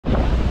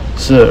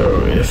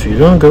So, if you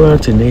don't go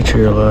out to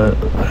nature a lot,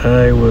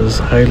 I was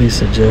highly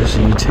suggest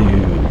you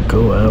to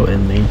go out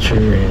in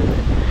nature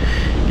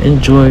and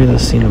enjoy the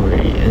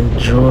scenery,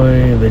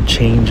 enjoy the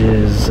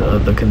changes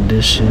of the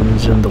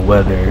conditions and the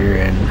weather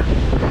and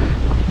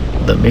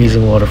the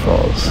amazing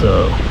waterfalls.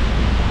 So,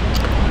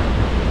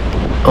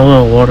 I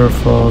want a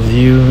waterfall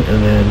view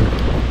and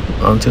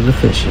then onto the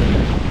fishing.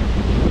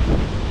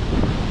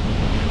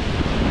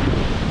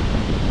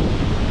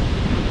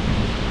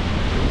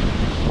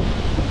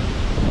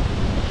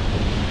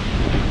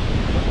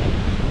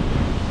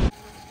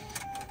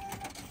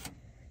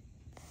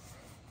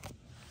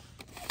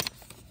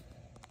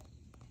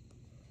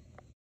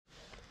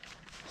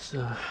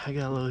 So I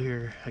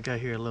got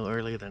here a little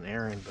earlier than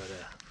Aaron, but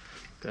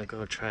gonna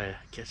go try to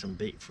catch some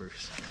bait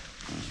first.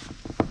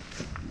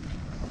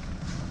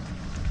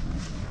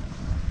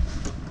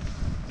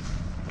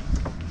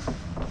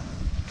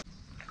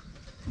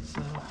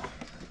 So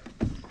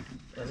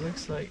it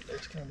looks like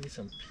there's gonna be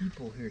some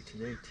people here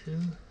today too.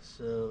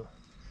 So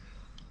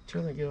I'm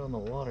trying to get on the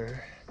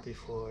water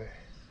before it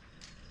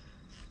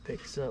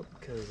picks up,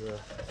 because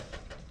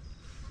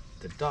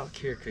the dock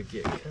here could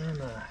get kind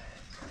of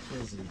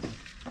busy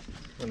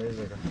when there's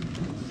a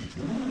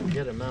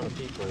good amount of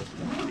people.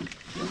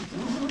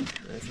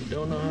 And if you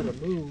don't know how to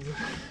move,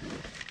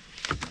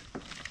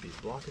 you'll be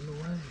blocking the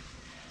way.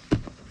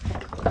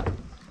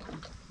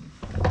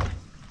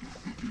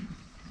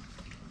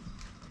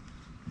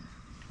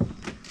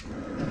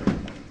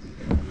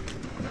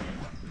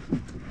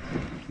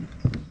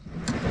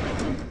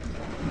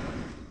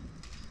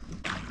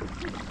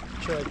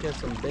 Try to get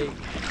some bait.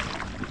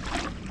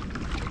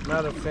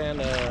 Not a fan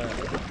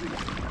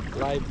of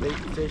live bait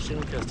fishing,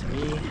 because to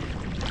me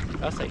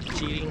that's like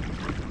cheating.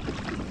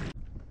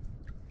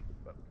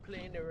 But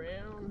playing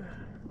around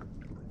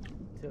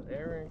till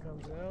Aaron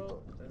comes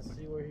out and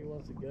see where he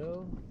wants to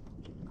go.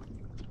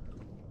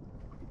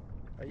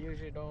 I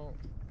usually don't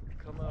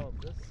come out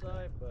this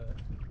side, but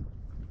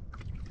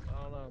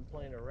I don't know, I'm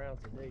playing around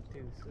today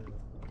too, so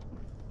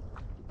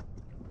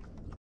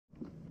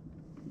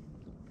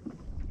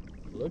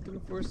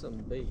looking for some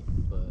bait,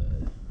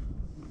 but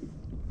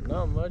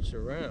not much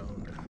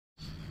around.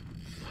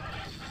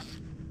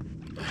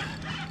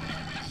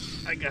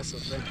 I got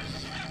something.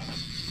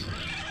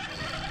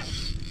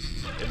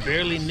 It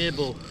barely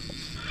nibbled.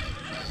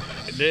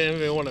 It didn't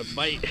even want to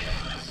bite.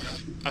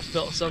 I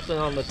felt something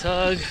on the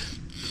tug,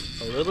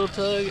 a little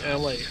tug, and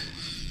I'm like,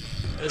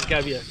 there's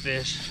gotta be a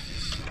fish.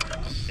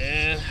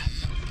 And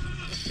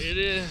it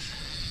is.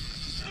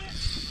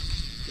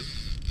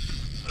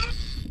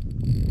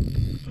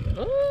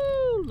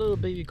 Oh, little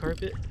baby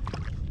carpet.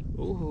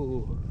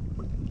 Ooh.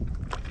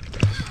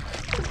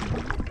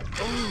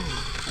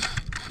 Oh.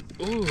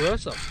 Ooh,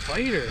 that's a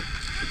fighter.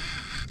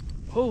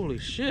 Holy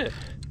shit.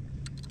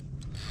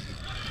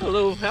 A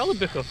little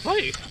halibut can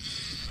fight.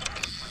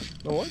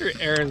 No wonder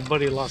Aaron's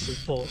buddy lost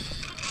his pole.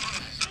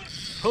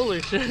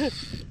 Holy shit.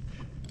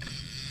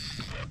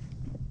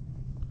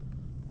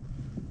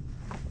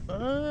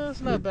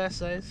 That's not bad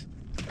size.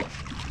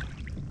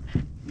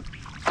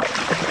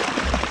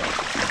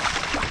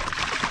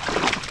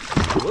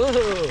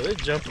 Whoa, it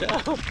jumped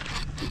out.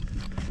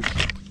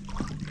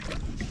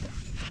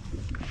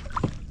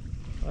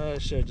 I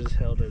should have just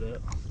held it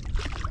up.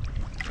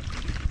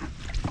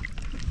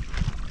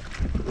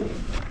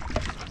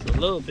 It's a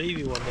little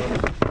baby one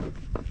though,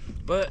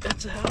 but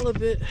it's a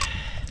halibut.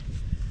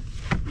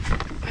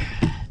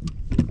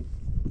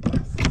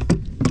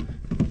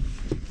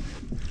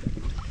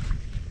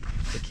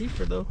 It's a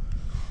keeper though.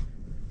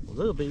 A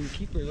little baby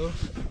keeper though.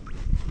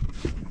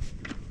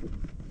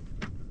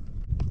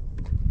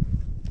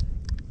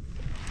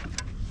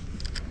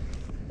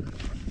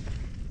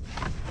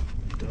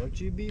 Don't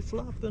you be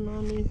flopping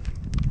on me.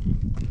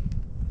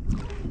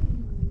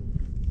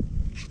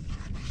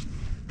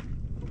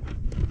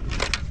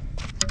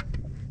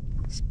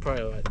 It's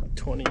probably like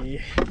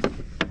 20,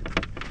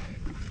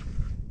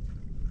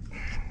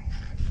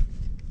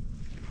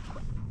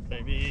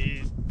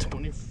 maybe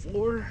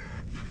 24,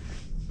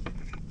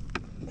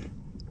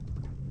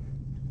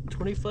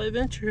 25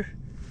 incher.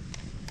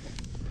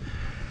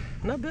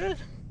 Not bad.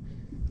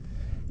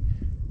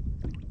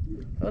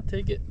 I'll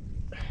take it.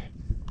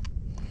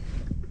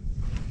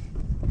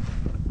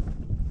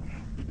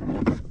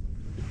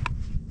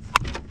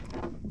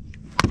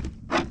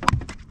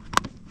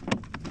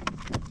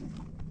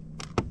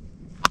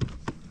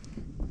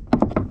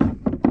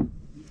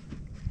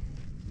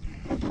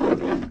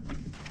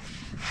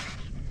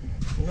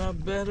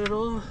 Not bad at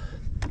all.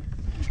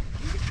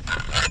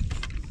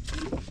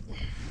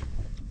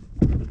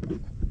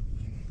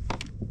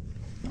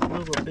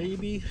 Little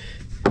baby,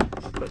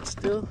 but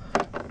still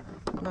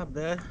not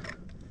bad.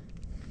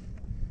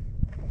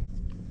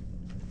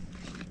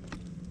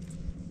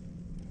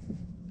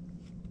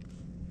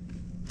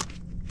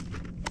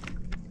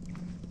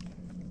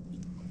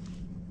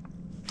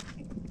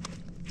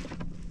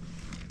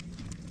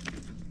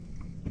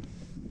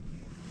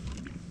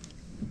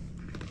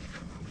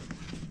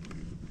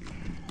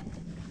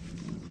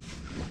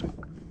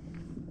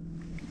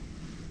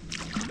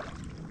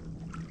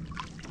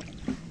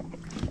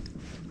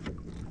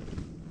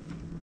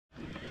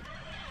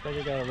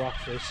 think I got a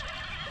rockfish.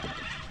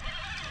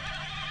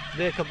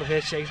 Did a couple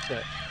head shakes,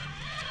 but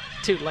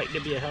too light to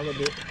be a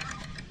halibut.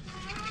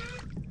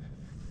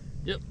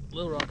 Yep,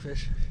 little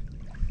rockfish.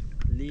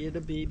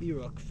 Little baby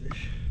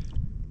rockfish.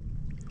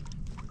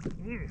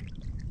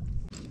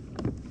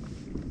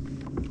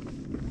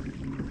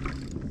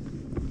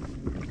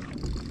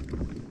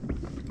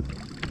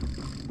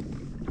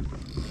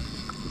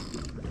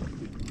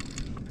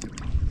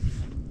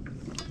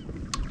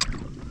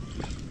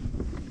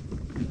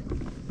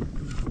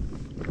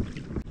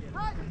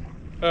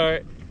 All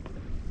right.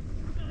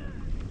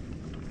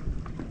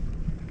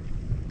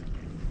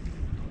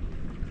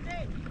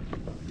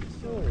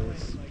 Holy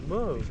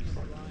smokes.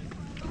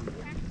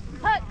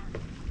 Hut.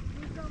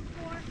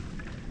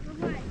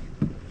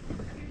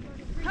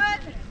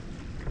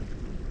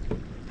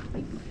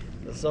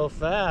 That's so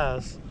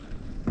fast.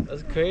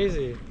 That's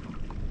crazy.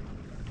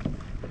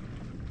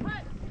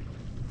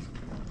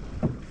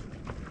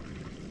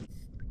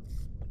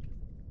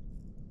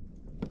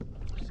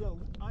 So,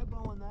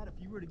 eyeballing that, if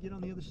you were to get on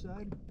the other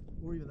side,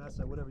 or even that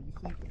side, whatever, you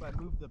think if I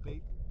move the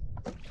bait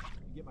and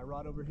get my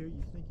rod over here,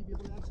 you think you'd be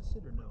able to access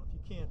it or no? If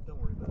you can't,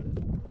 don't worry about it.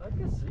 I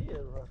can see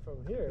it right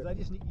from here.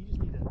 Because you just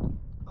need to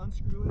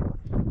unscrew it,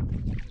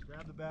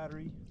 grab the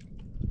battery,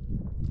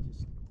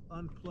 just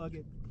unplug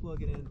it,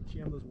 plug it in,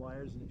 jam those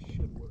wires, and it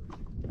should work.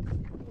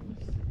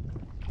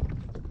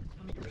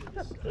 Let me get rid of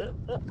this.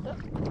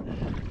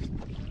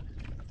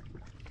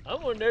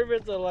 I'm more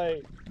nervous of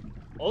like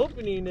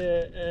opening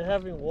it and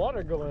having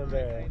water go in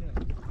there. I know.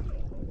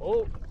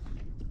 Oh,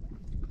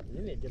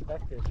 you need to get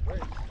back there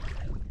first.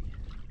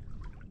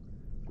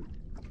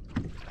 I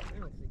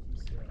don't think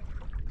he's.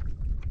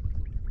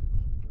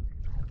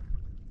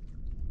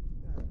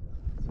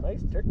 It's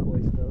nice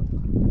turquoise though.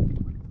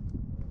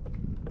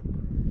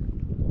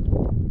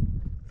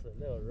 It's a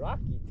little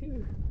rocky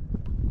too.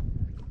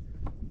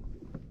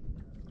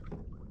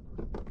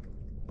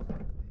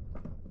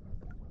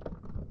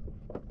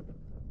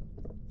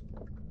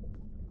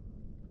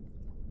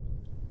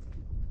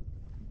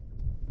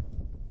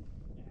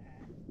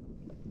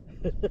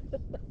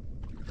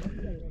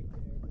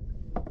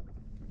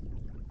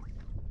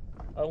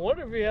 I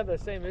wonder if we had the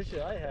same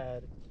issue I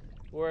had,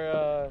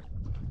 where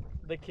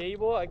the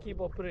cable, I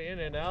keep on putting it in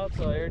and out,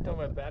 so every time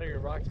my battery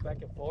rocks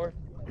back and forth,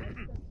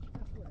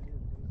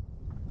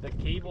 the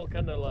cable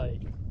kind of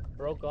like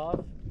broke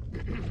off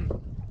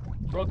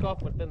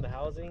within the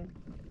housing.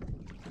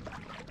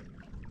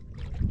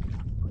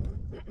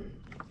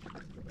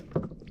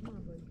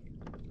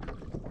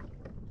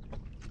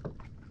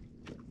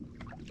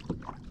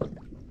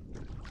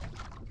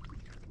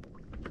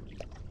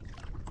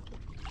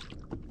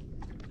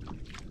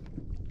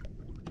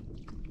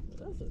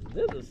 That's a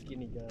little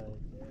skinny guy.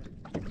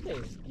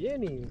 Hey,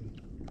 skinny.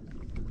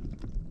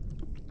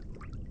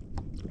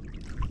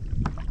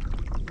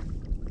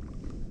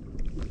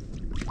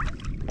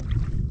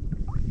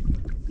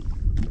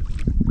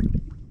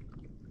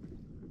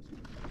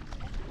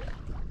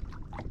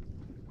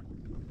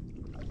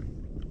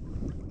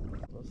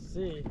 Let's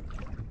see.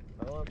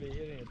 I want to be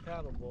hitting your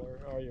paddle board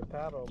or your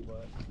paddle,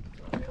 but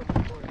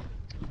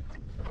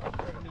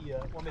Let me,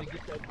 want me to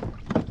get that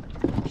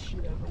shit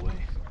out of the way?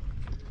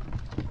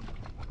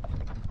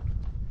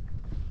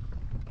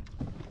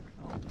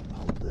 I'll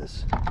hold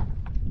this.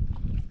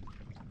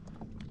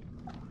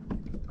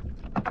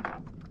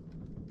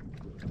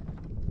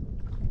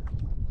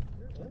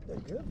 they're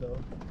good though.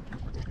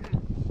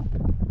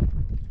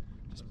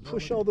 Just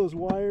push all those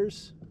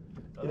wires,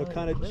 you know,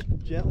 kind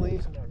of gently.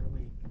 It's not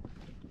really.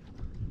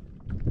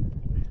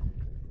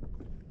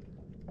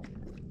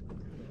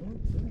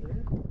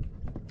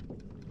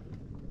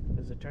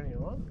 Is it turning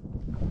on?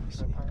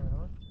 Is it powering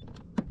on?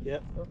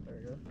 Yep. Oh, there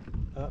you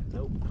go.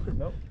 Nope.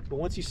 Nope. But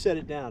once you set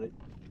it down, it.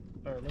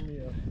 All right, let me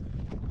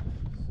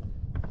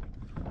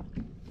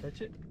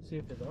touch it. See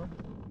if it's on.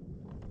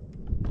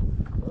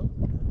 No.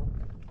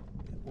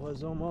 It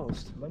was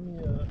almost. Let me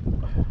do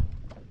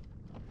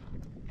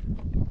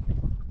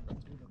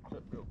the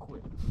clip real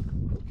quick.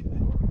 Okay.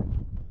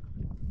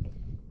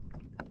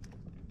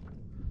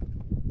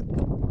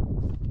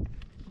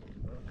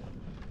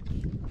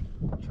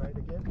 Try it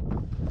again.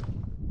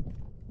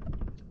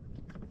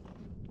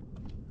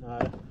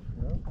 Nada.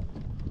 No.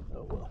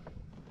 Oh well.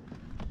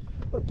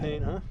 What a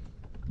pain, huh?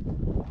 I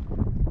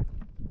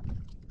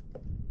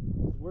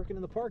was working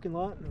in the parking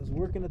lot, and I was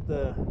working at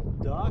the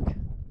dock,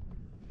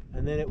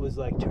 and then it was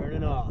like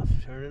turning off.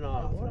 And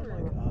I'm like,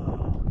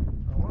 oh.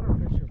 I wonder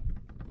if it should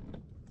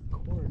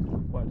cord.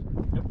 What?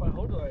 If I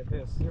hold it like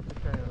this, see if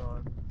it turn it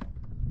on.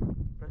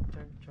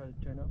 Try to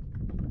turn up.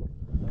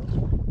 No.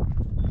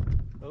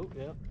 Oh,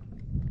 yeah.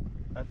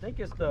 I think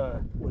it's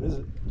the. What is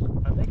it?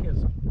 I think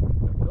it's. I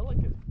feel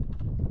like it's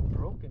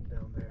broken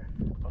down there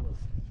on the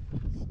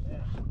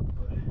snap.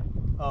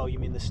 Oh, you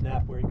mean the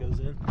snap where it goes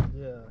in?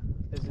 Yeah.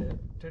 Is it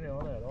turning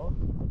on at all?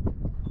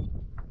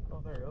 Oh,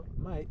 there you go.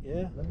 Might,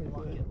 yeah. Let me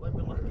lock it. Let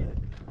me lock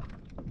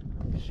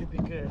it. Should be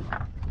good.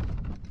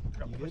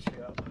 You good? Push it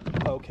up.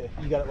 Oh, okay.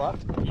 You got it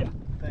locked? Yeah.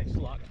 Thanks.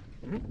 Lock.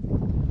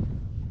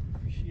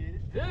 Appreciate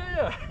it.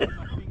 Yeah.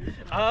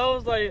 I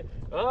was like,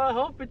 oh, I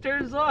hope it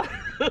turns on.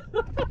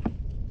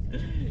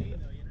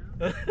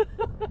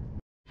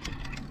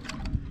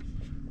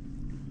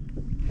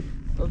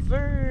 A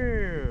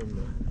worm.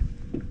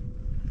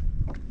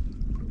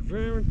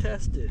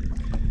 Worm-tastic.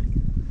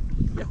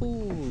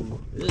 Yahoo!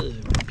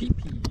 Ugh,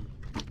 pee-pee.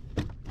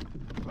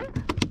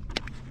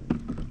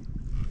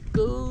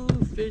 Go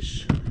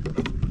fish.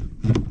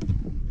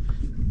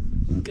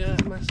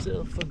 Got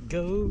myself a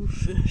go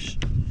fish.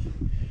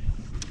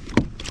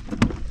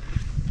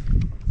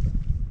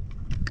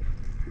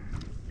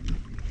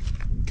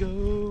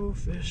 Go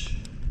fish.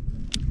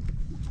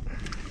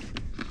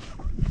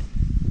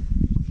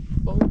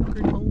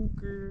 Bonker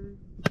bonker.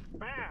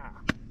 Bah!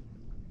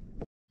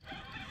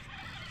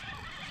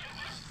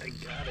 I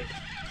got it.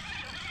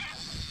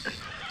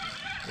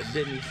 It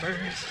bit me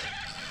first.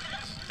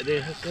 I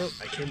didn't hook up.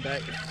 I came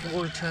back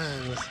 4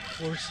 times,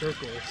 4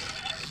 circles.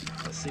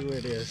 Let's see where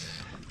it is.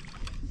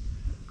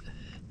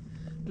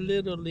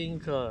 Little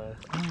Lincoln,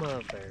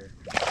 mother.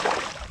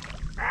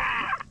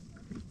 Ah!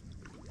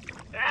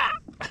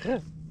 Ah!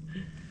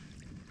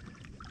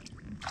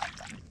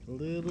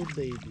 Little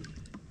baby.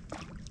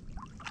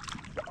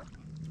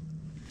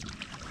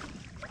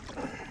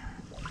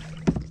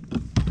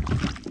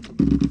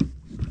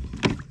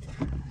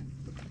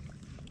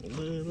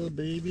 Little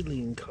baby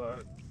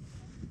Lincoln.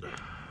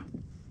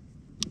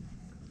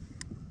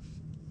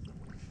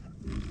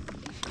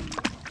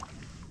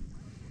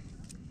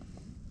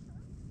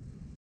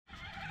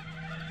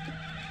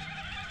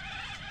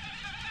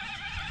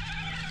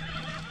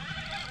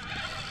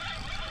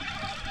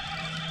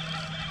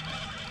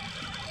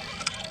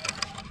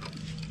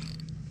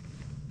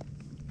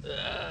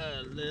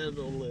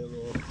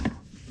 Little.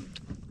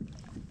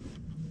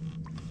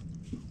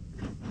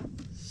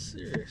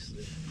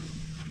 Seriously.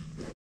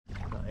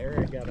 Now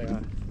Aaron got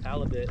a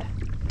halibut.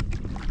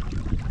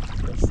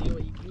 Let's see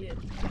what you get.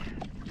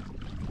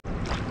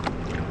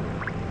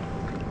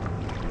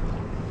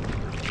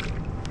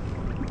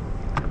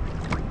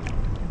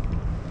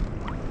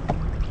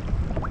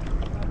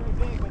 Not very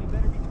big, but he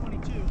better be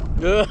 22.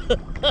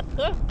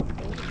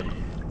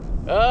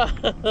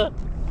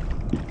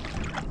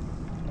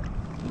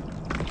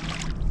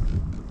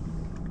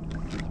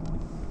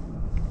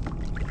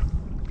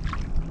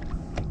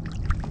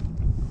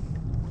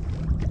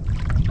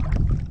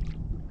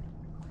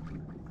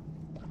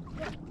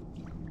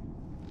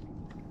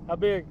 How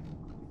big?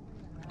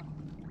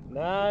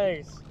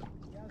 Nice.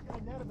 Yeah, I was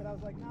gonna net it, but I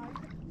was like, nah.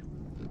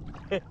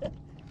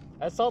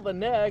 I saw the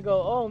net. I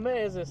go, oh man,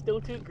 is it still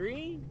too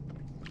green?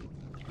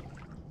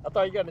 I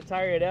thought you got to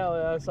tire it out.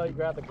 I saw you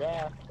grab the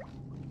gaff.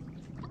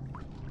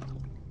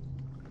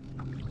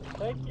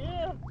 Heck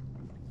yeah.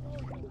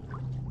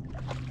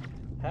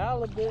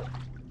 Halibut.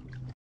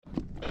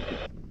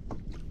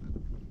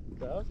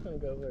 So I was going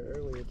to go over there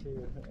earlier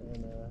too.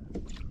 And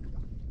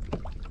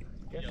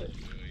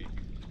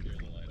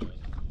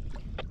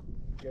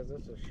guess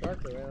there's a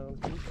shark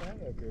around 2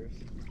 kayakers.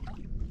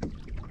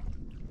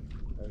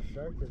 A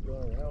shark is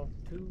going around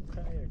 2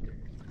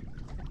 kayakers.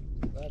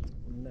 That's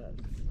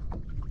nuts.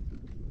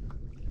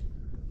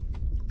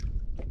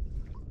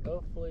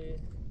 Hopefully,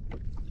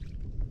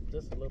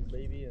 just a little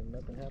baby and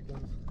nothing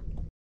happens.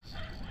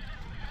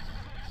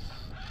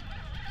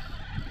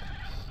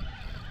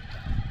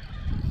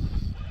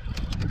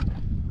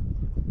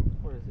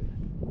 What is it?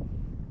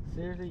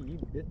 Seriously, you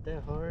bit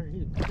that hard?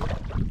 You bit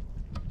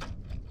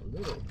a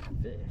little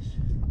fish.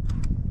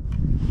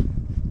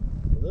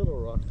 A little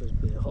rockfish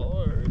bit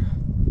hard.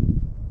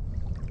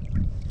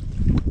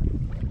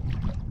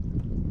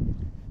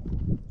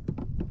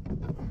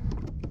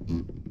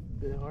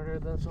 Bit harder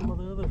than some of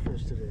the other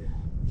fish today.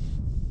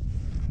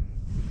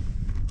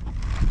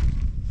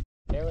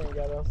 Aaron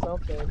got on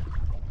something.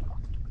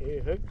 He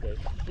hooked the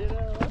shit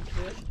out of that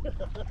fish.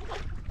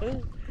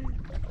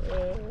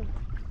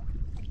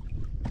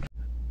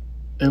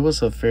 It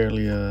was a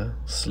fairly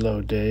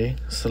slow day,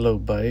 slow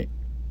bite.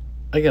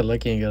 I got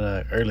lucky and got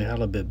an early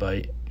halibut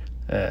bite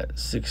at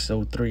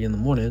 6:03 in the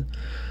morning.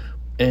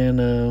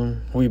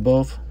 And we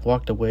both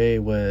walked away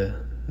with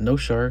no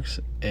sharks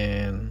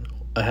and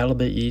a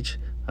halibut each.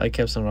 I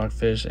kept some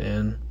rockfish,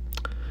 and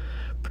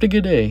pretty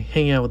good day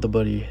hanging out with a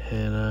buddy.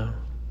 And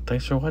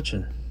thanks for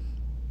watching.